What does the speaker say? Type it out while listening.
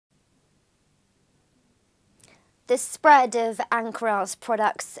The spread of Ankh Rah's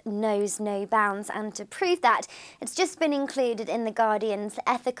products knows no bounds, and to prove that, it's just been included in The Guardian's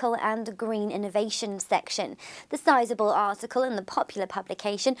Ethical and Green Innovation section. The sizable article in the popular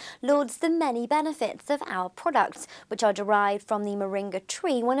publication lauds the many benefits of our products, which are derived from the moringa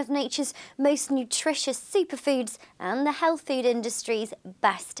tree, one of nature's most nutritious superfoods and the health food industry's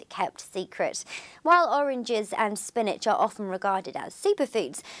best kept secret. While oranges and spinach are often regarded as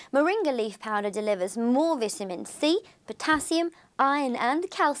superfoods, moringa leaf powder delivers more vitamin C, potassium, iron and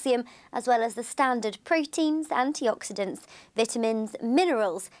calcium, as well as the standard proteins, antioxidants, vitamins,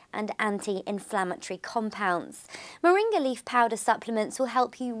 minerals and anti-inflammatory compounds. Moringa leaf powder supplements will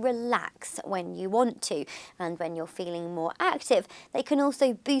help you relax when you want to, and when you're feeling more active, they can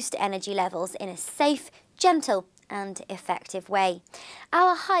also boost energy levels in a safe, gentle and effective way.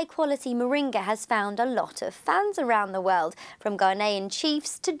 Our high-quality moringa has found a lot of fans around the world, from Ghanaian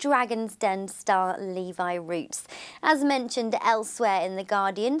chiefs to Dragon's Den star Levi Roots. As mentioned elsewhere in The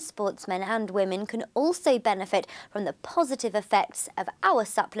Guardian, sportsmen and women can also benefit from the positive effects of our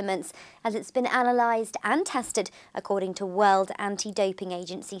supplements, as it's been analysed and tested according to World Anti-Doping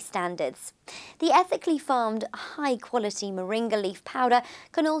Agency standards. The ethically farmed, high-quality moringa leaf powder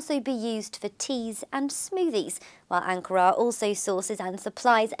can also be used for teas and smoothies, while Ankh Rah also sources and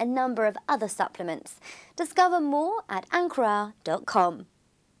supplies a number of other supplements. Discover more at ankhrah.com.